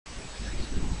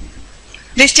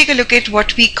Let's take a look at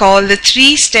what we call the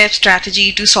three-step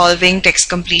strategy to solving text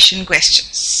completion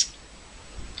questions.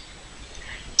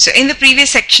 So in the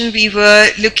previous section, we were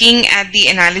looking at the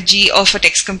analogy of a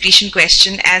text completion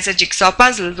question as a jigsaw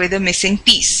puzzle with a missing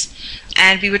piece.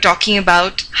 And we were talking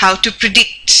about how to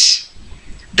predict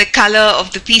the color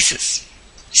of the pieces.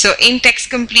 So in text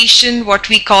completion, what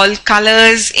we call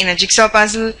colors in a jigsaw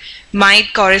puzzle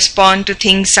might correspond to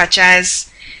things such as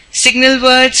signal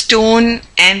words, tone,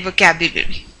 and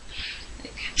vocabulary.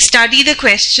 Study the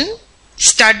question,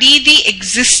 study the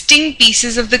existing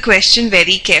pieces of the question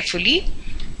very carefully.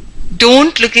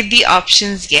 Don't look at the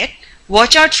options yet.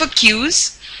 Watch out for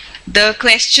cues. The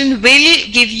question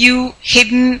will give you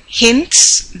hidden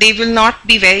hints. They will not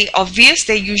be very obvious.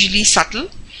 They're usually subtle.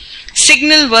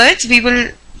 Signal words, we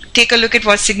will take a look at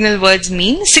what signal words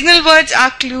mean. Signal words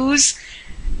are clues,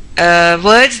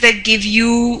 words that give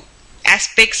you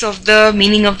aspects of the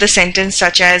meaning of the sentence,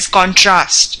 such as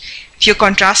contrast. If you're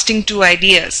contrasting two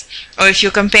ideas, or if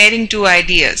you're comparing two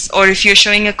ideas, or if you're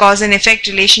showing a cause and effect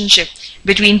relationship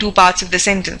between two parts of the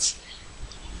sentence.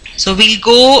 So we'll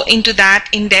go into that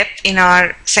in depth in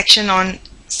our section on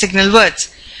signal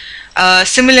words.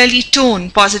 Similarly, tone,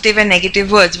 positive and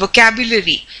negative words.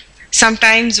 Vocabulary,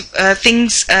 sometimes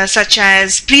things such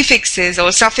as prefixes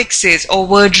or suffixes or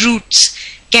word roots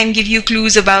can give you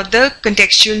clues about the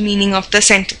contextual meaning of the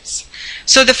sentence.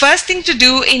 So the first thing to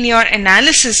do in your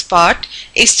analysis part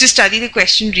is to study the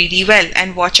question really well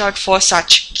and watch out for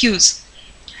such cues.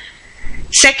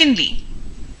 Secondly,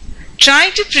 try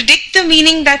to predict the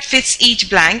meaning that fits each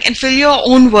blank and fill your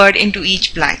own word into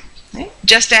each blank, right?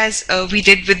 Just as we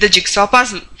did with the jigsaw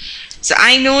puzzle. So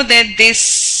I know that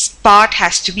this part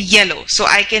has to be yellow, so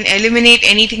I can eliminate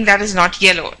anything that is not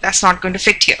yellow. That's not going to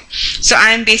fit here. So I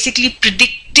am basically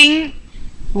predicting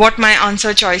what my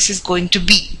answer choice is going to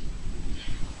be.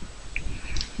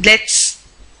 Let's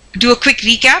do a quick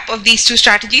recap of these two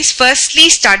strategies. Firstly,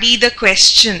 study the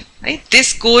question, right?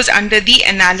 This goes under the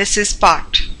analysis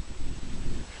part.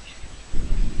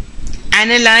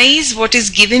 Analyze what is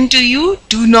given to you.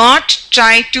 Do not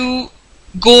try to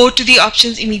go to the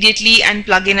options immediately and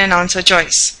plug in an answer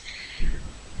choice.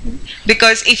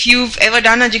 Because if you've ever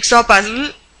done a jigsaw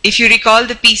puzzle, if you recall,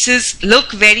 the pieces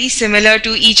look very similar to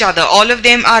each other. All of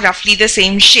them are roughly the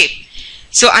same shape.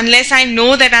 So unless I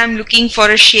know that I'm looking for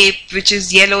a shape which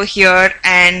is yellow here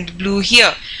and blue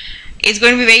here, it's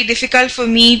going to be very difficult for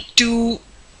me to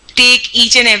take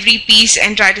each and every piece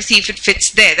and try to see if it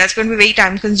fits there. That's going to be very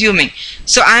time consuming.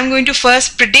 So I'm going to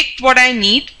first predict what I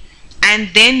need and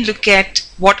then look at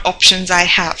what options I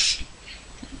have.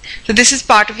 So this is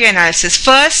part of your analysis.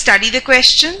 First, study the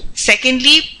question.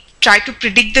 Secondly, try to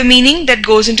predict the meaning that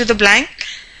goes into the blank.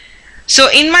 So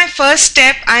in my first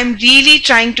step, I'm really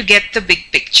trying to get the big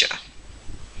picture.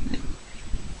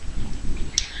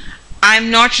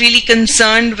 I'm not really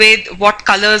concerned with what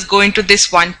colors go into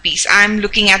this one piece. I'm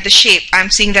looking at the shape. I'm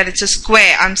seeing that it's a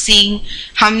square. I'm seeing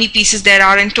how many pieces there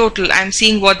are in total. I'm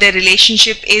seeing what their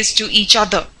relationship is to each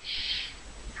other.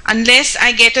 Unless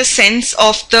I get a sense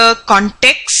of the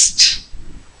context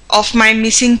of my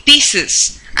missing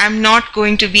pieces, I'm not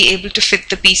going to be able to fit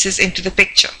the pieces into the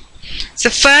picture. So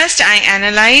first I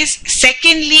analyze.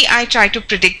 Secondly, I try to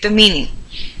predict the meaning.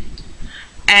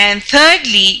 And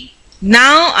thirdly,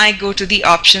 now I go to the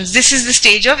options. This is the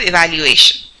stage of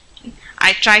evaluation.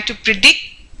 I try to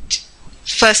predict,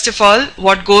 first of all,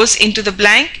 what goes into the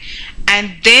blank,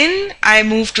 and then I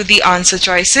move to the answer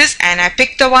choices and I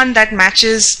pick the one that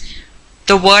matches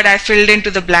the word I filled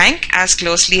into the blank as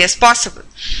closely as possible.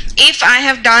 If I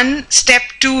have done step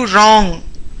 2 wrong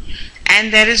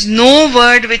and there is no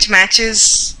word which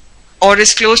matches or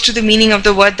is close to the meaning of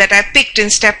the word that I picked in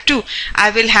step 2,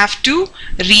 I will have to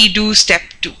redo step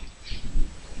 2.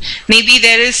 Maybe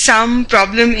there is some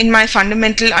problem in my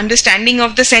fundamental understanding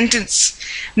of the sentence.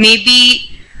 Maybe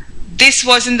this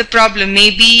wasn't the problem.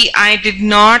 Maybe I did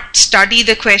not study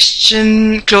the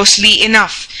question closely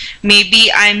enough.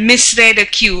 Maybe I misread a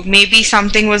cue. Maybe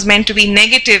something was meant to be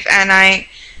negative and I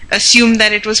assumed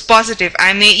that it was positive.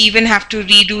 I may even have to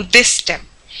redo this step.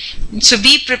 So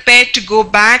be prepared to go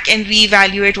back and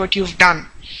reevaluate what you've done.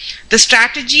 The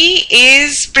strategy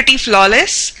is pretty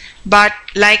flawless, but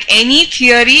like any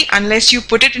theory, unless you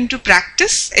put it into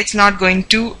practice, it's not going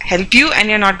to help you and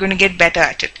you're not going to get better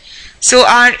at it. So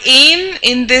our aim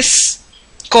in this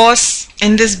course,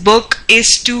 in this book,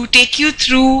 is to take you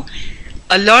through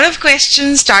a lot of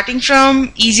questions, starting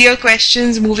from easier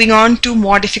questions, moving on to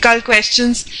more difficult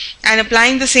questions, and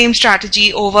applying the same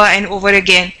strategy over and over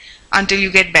again until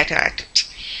you get better at it.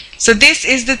 So this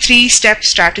is the 3-step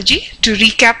strategy. To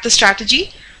recap the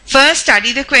strategy: first,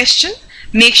 study the question.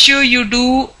 Make sure you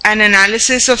do an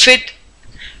analysis of it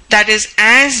that is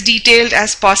as detailed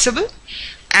as possible.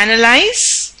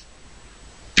 Analyze,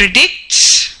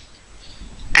 predict,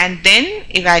 and then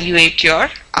evaluate your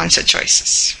answer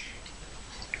choices.